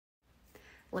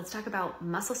Let's talk about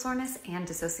muscle soreness and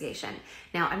dissociation.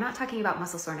 Now, I'm not talking about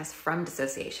muscle soreness from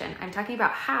dissociation. I'm talking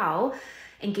about how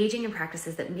engaging in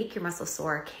practices that make your muscles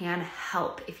sore can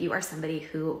help if you are somebody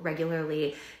who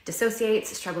regularly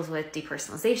dissociates, struggles with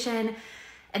depersonalization.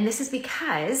 And this is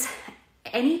because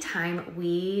anytime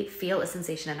we feel a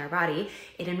sensation in our body,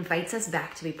 it invites us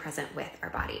back to be present with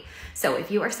our body. So if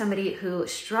you are somebody who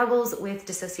struggles with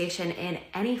dissociation in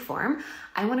any form,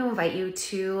 I want to invite you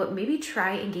to maybe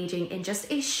try engaging in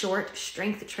just a short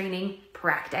strength training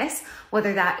practice,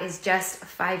 whether that is just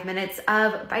 5 minutes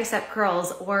of bicep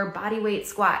curls or body weight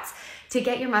squats to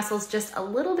get your muscles just a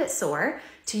little bit sore,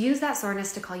 to use that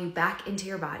soreness to call you back into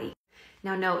your body.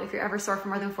 Now, note, if you're ever sore for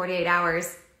more than 48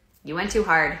 hours, you went too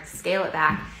hard, scale it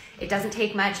back. It doesn't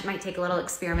take much. It might take a little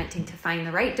experimenting to find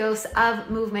the right dose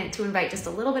of movement to invite just a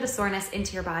little bit of soreness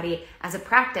into your body as a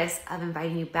practice of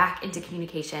inviting you back into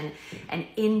communication and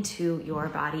into your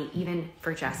body, even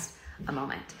for just a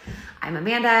moment. I'm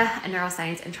Amanda, a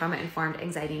neuroscience and trauma-informed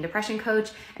anxiety and depression coach.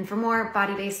 And for more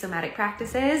body-based somatic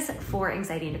practices for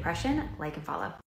anxiety and depression, like and follow.